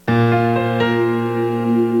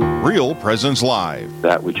Real Presence Live.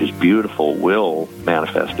 That which is beautiful will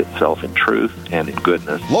manifest itself in truth and in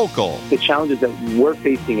goodness. Local. The challenges that we're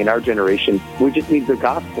facing in our generation, we just need the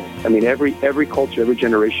gospel. I mean, every culture, every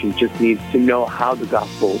generation just needs to know how the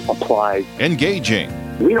gospel applies. Engaging.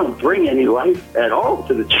 We don't bring any life at all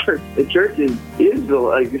to the church. The church is the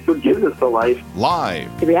life. It's what gives us the life.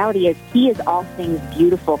 Live. The reality is He is all things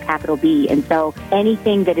beautiful, capital B. And so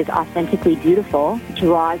anything that is authentically beautiful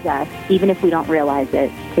draws us, even if we don't realize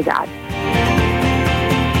it, to God.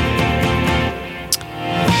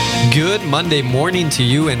 Good Monday morning to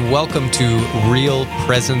you, and welcome to Real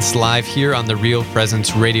Presence Live here on the Real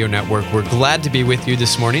Presence Radio Network. We're glad to be with you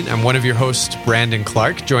this morning. I'm one of your hosts, Brandon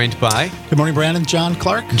Clark, joined by... Good morning, Brandon. John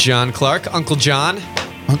Clark. John Clark. Uncle John.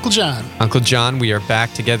 Uncle John. Uncle John, we are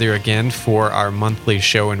back together again for our monthly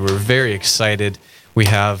show, and we're very excited. We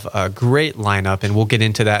have a great lineup, and we'll get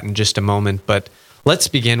into that in just a moment, but let's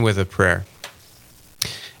begin with a prayer.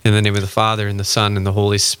 In the name of the Father, and the Son, and the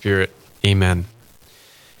Holy Spirit. Amen.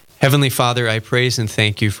 Heavenly Father, I praise and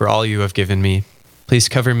thank you for all you have given me. Please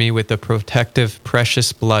cover me with the protective,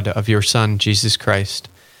 precious blood of your Son, Jesus Christ,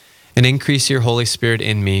 and increase your Holy Spirit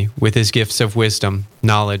in me with his gifts of wisdom,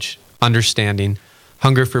 knowledge, understanding,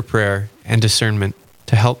 hunger for prayer, and discernment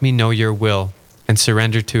to help me know your will and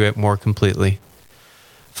surrender to it more completely.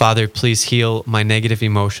 Father, please heal my negative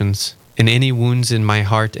emotions and any wounds in my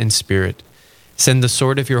heart and spirit. Send the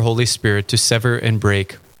sword of your Holy Spirit to sever and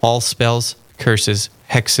break all spells, curses,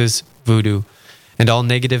 hexes, voodoo, and all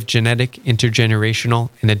negative genetic, intergenerational,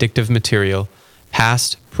 and addictive material,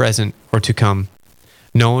 past, present, or to come,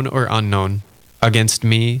 known or unknown, against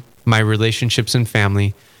me, my relationships and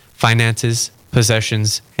family, finances,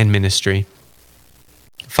 possessions, and ministry.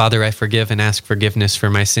 Father, I forgive and ask forgiveness for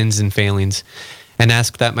my sins and failings, and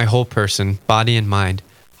ask that my whole person, body and mind,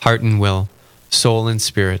 heart and will, soul and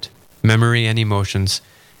spirit, memory and emotions,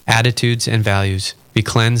 attitudes and values, be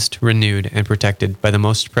cleansed, renewed, and protected by the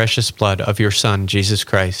most precious blood of your Son, Jesus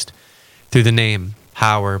Christ. Through the name,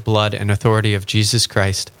 power, blood, and authority of Jesus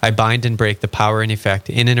Christ, I bind and break the power and effect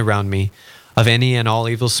in and around me of any and all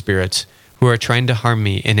evil spirits who are trying to harm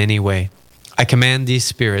me in any way. I command these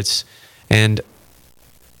spirits and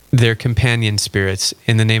their companion spirits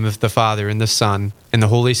in the name of the Father, and the Son, and the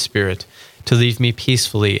Holy Spirit to leave me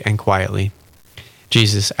peacefully and quietly.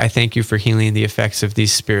 Jesus, I thank you for healing the effects of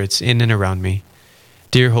these spirits in and around me.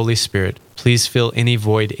 Dear Holy Spirit, please fill any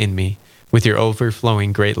void in me with your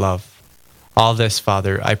overflowing great love. All this,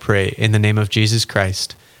 Father, I pray in the name of Jesus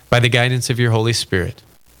Christ, by the guidance of your Holy Spirit.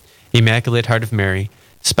 Immaculate Heart of Mary,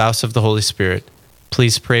 spouse of the Holy Spirit,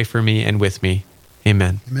 please pray for me and with me.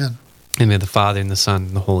 Amen. Amen. And may the Father, and the Son,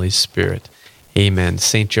 and the Holy Spirit. Amen.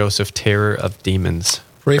 Saint Joseph, terror of demons,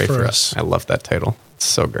 pray for us. I love that title. It's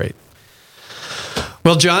so great.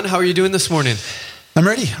 Well, John, how are you doing this morning? I'm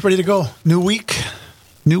ready to go. New week,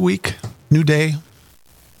 new day.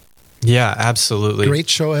 Yeah, absolutely. Great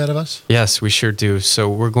show ahead of us. Yes, we sure do. So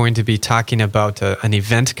we're going to be talking about an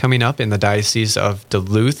event coming up in the Diocese of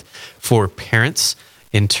Duluth for parents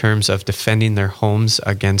in terms of defending their homes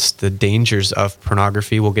against the dangers of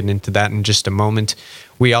pornography. We'll get into that in just a moment.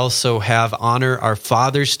 We also have Honor Our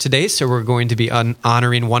Fathers today, so we're going to be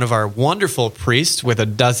honoring one of our wonderful priests with a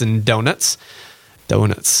dozen donuts.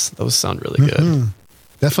 Donuts, those sound really good. Mm-hmm.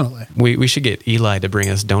 Definitely. We should get Eli to bring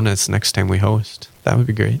us donuts next time we host. That would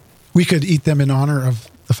be great. We could eat them in honor of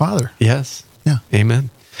the Father. Yes. Yeah.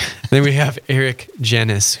 Amen. Then we have Eric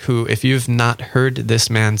Janis, who, if you've not heard this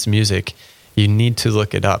man's music, you need to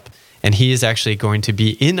look it up. And he is actually going to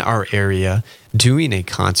be in our area doing a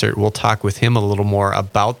concert. We'll talk with him a little more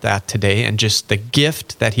about that today and just the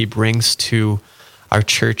gift that he brings to our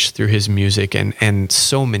church through his music and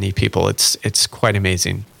so many people. It's quite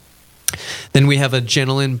amazing. Then we have a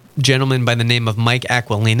gentleman by the name of Mike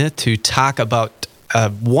Aquilina to talk about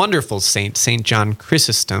a wonderful saint, St. John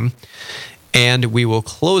Chrysostom. And we will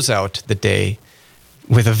close out the day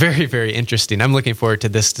with a very, very interesting, I'm looking forward to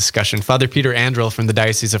this discussion. Father Peter Andrel from the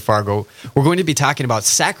Diocese of Fargo. We're going to be talking about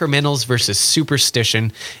sacramentals versus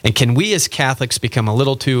superstition, and can we as Catholics become a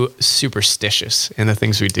little too superstitious in the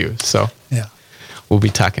things we do? So yeah. We'll be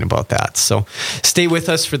talking about that. So stay with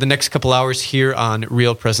us for the next couple hours here on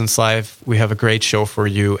Real Presence Live. We have a great show for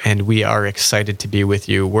you, and we are excited to be with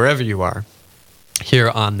you wherever you are here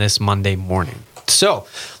on this Monday morning. So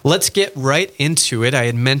let's get right into it. I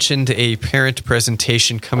had mentioned a parent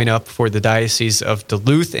presentation coming up for the Diocese of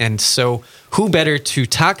Duluth, and so who better to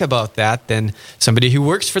talk about that than somebody who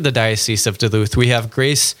works for the Diocese of Duluth? We have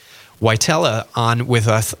Grace Waitela on with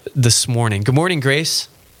us this morning. Good morning, Grace.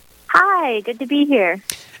 Hi, good to be here.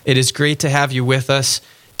 It is great to have you with us.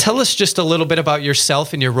 Tell us just a little bit about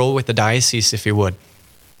yourself and your role with the diocese, if you would.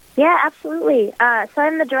 Yeah, absolutely. So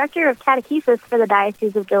I'm the director of catechesis for the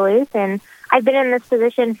Diocese of Duluth, and I've been in this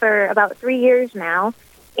position for about 3 years now,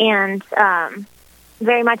 and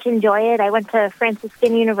very much enjoy it. I went to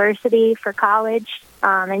Franciscan University for college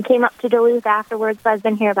and came up to Duluth afterwards, so I've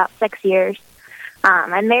been here about 6 years.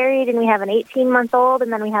 I'm married, and we have an 18-month-old,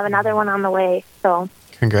 and then we have another one on the way. So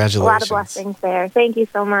congratulations. A lot of blessings there. Thank you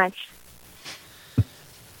so much.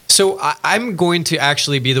 So I'm going to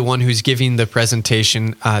actually be the one who's giving the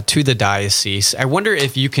presentation to the diocese. I wonder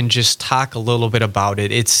if you can just talk a little bit about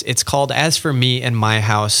it. It's called As for Me and My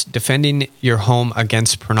House, Defending Your Home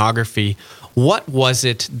Against Pornography. What was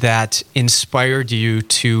it that inspired you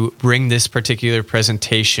to bring this particular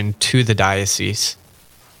presentation to the diocese?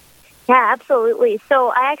 Yeah, absolutely. So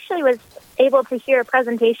I actually was able to hear a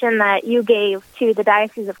presentation that you gave to the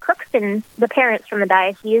Diocese of Crookston, the parents from the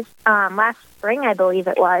diocese, last spring, I believe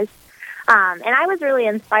it was. And I was really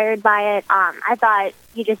inspired by it. I thought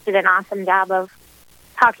you just did an awesome job of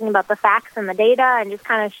talking about the facts and the data and just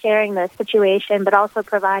kind of sharing the situation, but also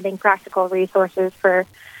providing practical resources for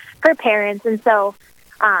parents. And so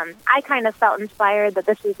I kind of felt inspired that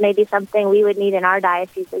this was maybe something we would need in our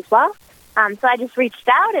diocese as well. So I just reached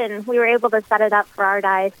out, and we were able to set it up for our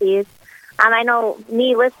diocese. I know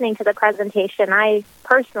me listening to the presentation, I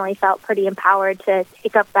personally felt pretty empowered to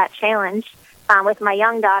take up that challenge with my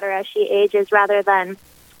young daughter as she ages, rather than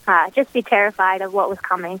just be terrified of what was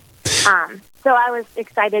coming. So I was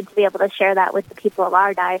excited to be able to share that with the people of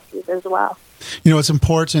our diocese as well. You know, it's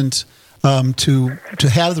important to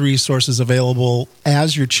have the resources available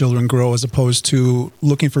as your children grow, as opposed to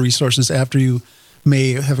looking for resources after you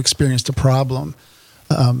may have experienced a problem.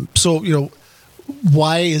 So, you know,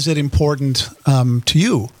 why is it important to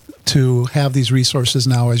you to have these resources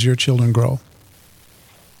now as your children grow?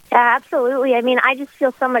 Yeah, absolutely. I mean, I just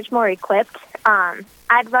feel so much more equipped.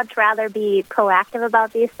 I'd much rather be proactive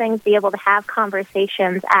about these things, be able to have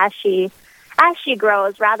conversations as she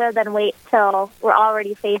grows, rather than wait till we're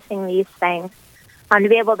already facing these things. To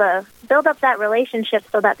be able to build up that relationship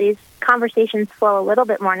so that these conversations flow a little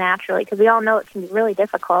bit more naturally, because we all know it can be really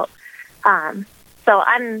difficult. So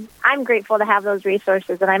I'm grateful to have those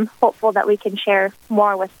resources, and I'm hopeful that we can share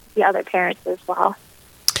more with the other parents as well.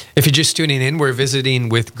 If you're just tuning in, we're visiting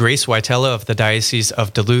with Grace Waitela of the Diocese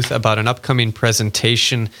of Duluth about an upcoming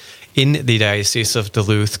presentation in the Diocese of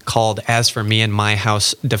Duluth called As for Me and My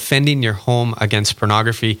House, Defending Your Home Against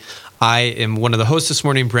Pornography. I am one of the hosts this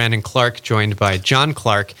morning, Brandon Clark, joined by John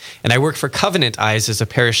Clark, and I work for Covenant Eyes as a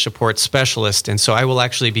parish support specialist. And so I will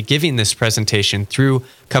actually be giving this presentation through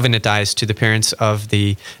Covenant Eyes to the parents of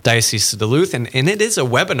the Diocese of Duluth. And it is a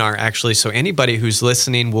webinar, actually, so anybody who's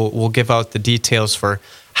listening will give out the details for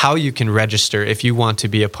how you can register if you want to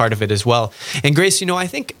be a part of it as well. And Grace, you know, I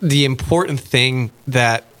think the important thing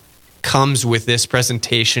that comes with this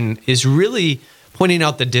presentation is really pointing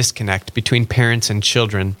out the disconnect between parents and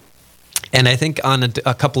children. And I think on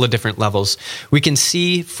a couple of different levels. We can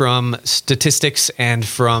see from statistics and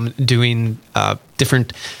from doing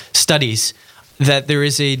different studies that there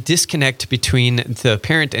is a disconnect between the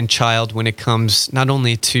parent and child when it comes not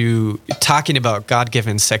only to talking about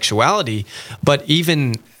God-given sexuality, but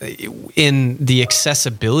even in the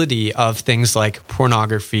accessibility of things like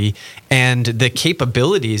pornography and the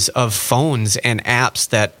capabilities of phones and apps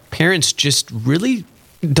that parents just really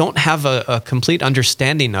don't have a complete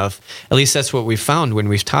understanding of. At least that's what we've found when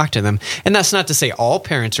we've talked to them. And that's not to say all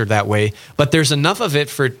parents are that way, but there's enough of it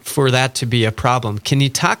for that to be a problem. Can you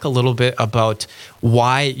talk a little bit about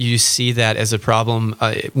why you see that as a problem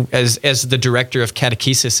as the director of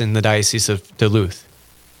catechesis in the Diocese of Duluth?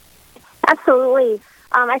 Absolutely.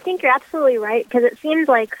 I think you're absolutely right, because it seems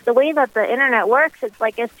like the way that the internet works, it's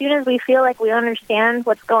like as soon as we feel like we understand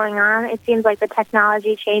what's going on, it seems like the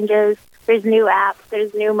technology changes. There's new apps,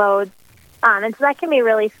 there's new modes. And so that can be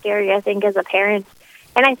really scary, I think, as a parent.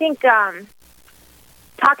 And I think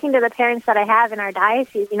talking to the parents that I have in our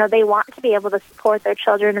diocese, you know, they want to be able to support their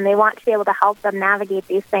children and they want to be able to help them navigate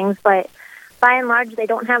these things. But by and large, they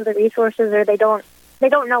don't have the resources, or they don't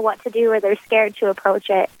know what to do, or they're scared to approach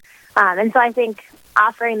it. And so I think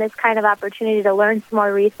offering this kind of opportunity to learn some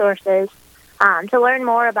more resources, to learn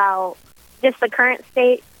more about just the current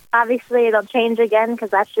state. Obviously, it'll change again, because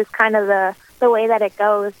that's just kind of the way that it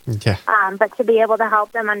goes. Yeah. But to be able to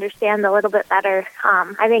help them understand a little bit better,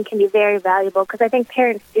 I think can be very valuable, because I think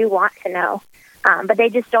parents do want to know, but they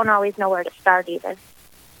just don't always know where to start even.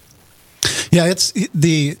 Yeah,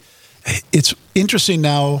 it's interesting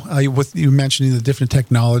now with you mentioning the different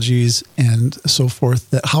technologies and so forth,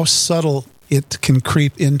 that how subtle it can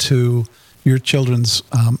creep into your children's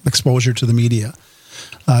exposure to the media.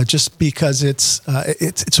 Just because it's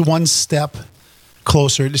one step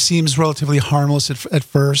closer. It seems relatively harmless at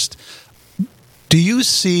first. Do you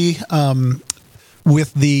see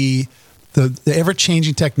with the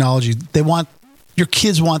ever-changing technology, your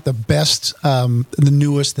kids want the best, the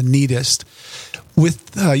newest, the neatest.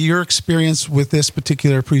 With your experience with this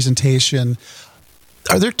particular presentation,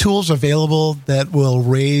 are there tools available that will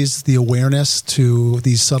raise the awareness to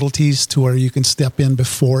these subtleties to where you can step in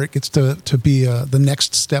before it gets to be the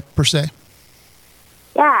next step, per se?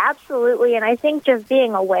 Yeah, absolutely. And I think just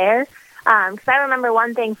being aware, because I remember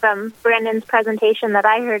one thing from Brandon's presentation that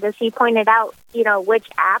I heard is he pointed out, which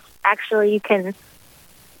apps actually you can,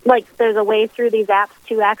 there's a way through these apps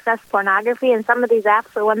to access pornography, and some of these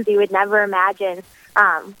apps are ones you would never imagine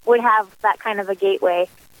would have that kind of a gateway.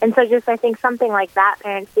 And so just I think something like that,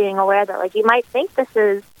 parents being aware that, you might think this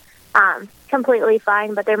is completely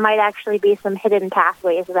fine, but there might actually be some hidden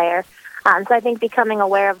pathways there. So I think becoming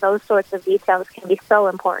aware of those sorts of details can be so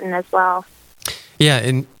important as well. Yeah,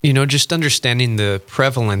 and, just understanding the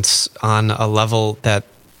prevalence on a level that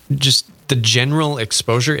just the general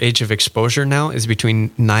age of exposure now is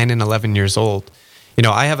between 9 and 11 years old.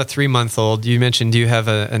 I have a 3-month-old. You mentioned you have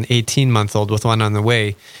an 18-month-old with one on the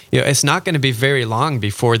way. It's not going to be very long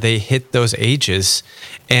before they hit those ages.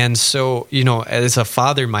 And so, as a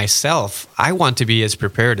father myself, I want to be as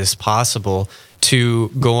prepared as possible to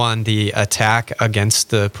go on the attack against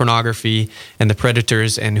the pornography and the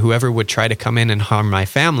predators and whoever would try to come in and harm my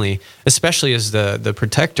family, especially as the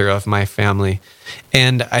protector of my family.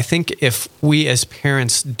 And I think if we as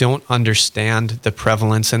parents don't understand the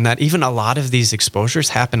prevalence and that even a lot of these exposures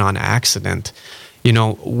happen on accident,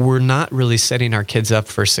 we're not really setting our kids up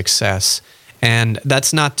for success. And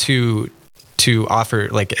that's not to offer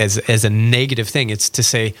as a negative thing. It's to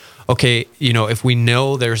say, okay, if we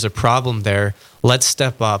know there's a problem there, let's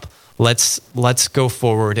step up. Let's go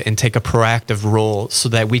forward and take a proactive role so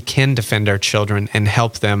that we can defend our children and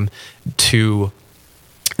help them to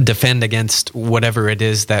defend against whatever it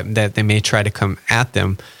is that they may try to come at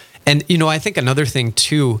them. And, I think another thing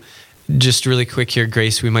too, just really quick here,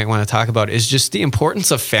 Grace, we might want to talk about is just the importance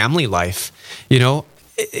of family life.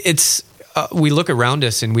 It's we look around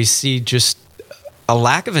us and we see just a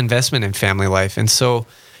lack of investment in family life. And so,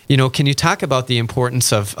 can you talk about the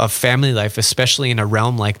importance of family life, especially in a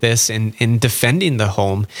realm like this, in defending the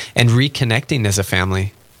home and reconnecting as a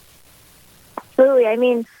family? Absolutely. I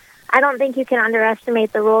mean, I don't think you can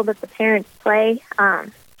underestimate the role that the parents play.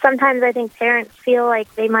 Sometimes I think parents feel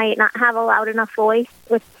like they might not have a loud enough voice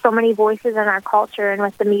with so many voices in our culture and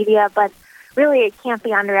with the media, but really it can't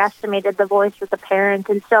be underestimated, the voice of the parent.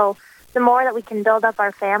 And so the more that we can build up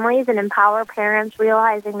our families and empower parents,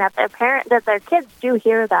 realizing that their kids do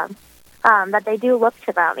hear them, that they do look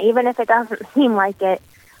to them, even if it doesn't seem like it,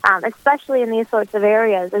 especially in these sorts of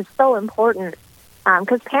areas, is so important.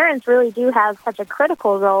 Because parents really do have such a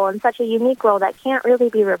critical role and such a unique role that can't really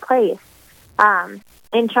be replaced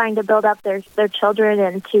in trying to build up their children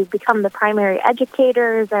and to become the primary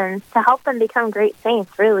educators and to help them become great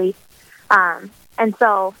saints, really. And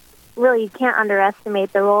so really you can't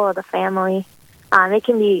underestimate the role of the family. It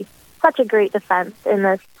can be such a great defense in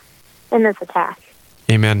this attack.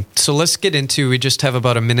 Amen. So let's get into, we just have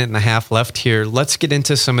about a minute and a half left here. Let's get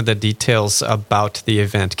into some of the details about the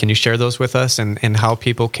event. Can you share those with us and how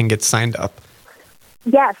people can get signed up?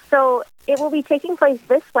 Yes. So it will be taking place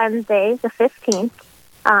this Wednesday, the 15th,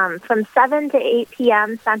 from 7 to 8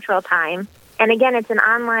 p.m. Central Time. And again, it's an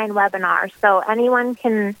online webinar, so anyone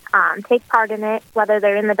can take part in it, whether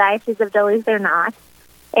they're in the Diocese of Duluth or not.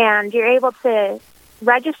 And you're able to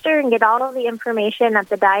register and get all of the information at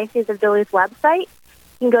the Diocese of Duluth website.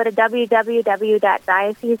 You can go to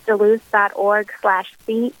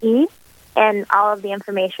www.dioceseduluth.org/CE, and all of the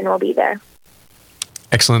information will be there.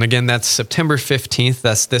 Excellent. Again, that's September 15th.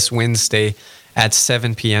 That's this Wednesday at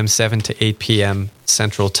 7 p.m., 7 to 8 p.m.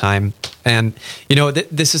 Central Time. And,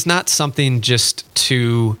 this is not something just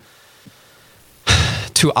to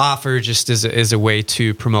offer just as a way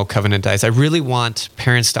to promote Covenant Eyes. I really want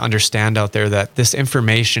parents to understand out there that this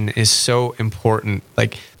information is so important.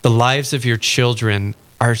 Like, the lives of your children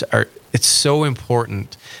are it's so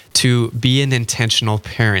important to be an intentional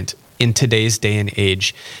parent in today's day and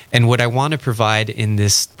age. And what I want to provide in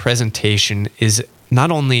this presentation is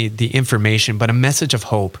not only the information, but a message of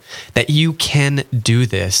hope that you can do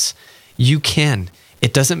this. You can.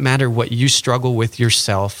 It doesn't matter what you struggle with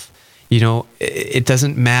yourself. it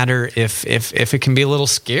doesn't matter if it can be a little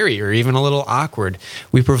scary or even a little awkward.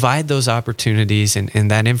 We provide those opportunities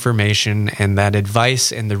and that information and that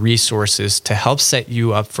advice and the resources to help set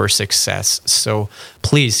you up for success. So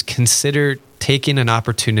please consider taking an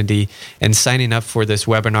opportunity and signing up for this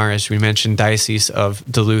webinar, as we mentioned,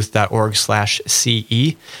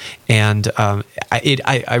 dioceseofduluth.org/CE. And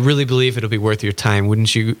I really believe it'll be worth your time.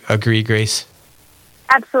 Wouldn't you agree, Grace?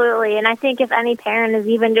 Absolutely. And I think if any parent is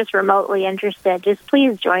even just remotely interested, just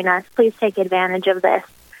please join us. Please take advantage of this.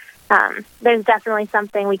 There's definitely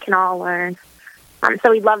something we can all learn.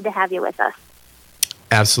 So we'd love to have you with us.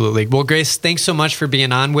 Absolutely. Well, Grace, thanks so much for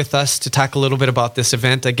being on with us to talk a little bit about this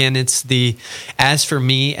event. Again, it's the As For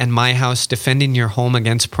Me and My House Defending Your Home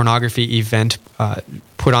Against Pornography event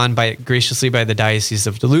put on graciously by the Diocese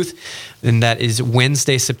of Duluth. And that is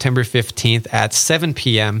Wednesday, September 15th at 7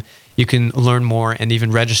 p.m. You can learn more and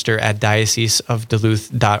even register at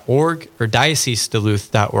dioceseofduluth.org or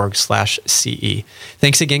dioceseduluth.org/CE.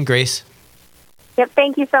 Thanks again, Grace. Yep.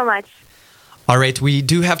 Thank you so much. All right, we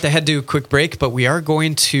do have to head to a quick break, but we are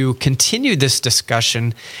going to continue this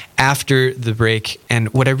discussion after the break. And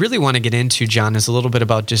what I really want to get into, John, is a little bit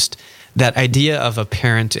about just that idea of a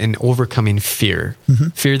parent and overcoming fear. Mm-hmm.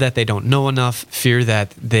 Fear that they don't know enough, fear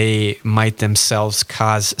that they might themselves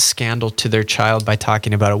cause scandal to their child by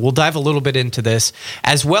talking about it. We'll dive a little bit into this,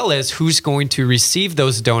 as well as who's going to receive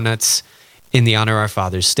those donuts in the Honor Our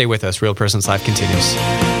Fathers. Stay with us. Real Presence Live continues.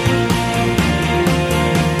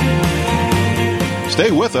 Stay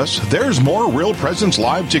with us. There's more Real Presence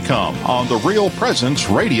Live to come on the Real Presence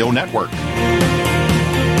Radio Network.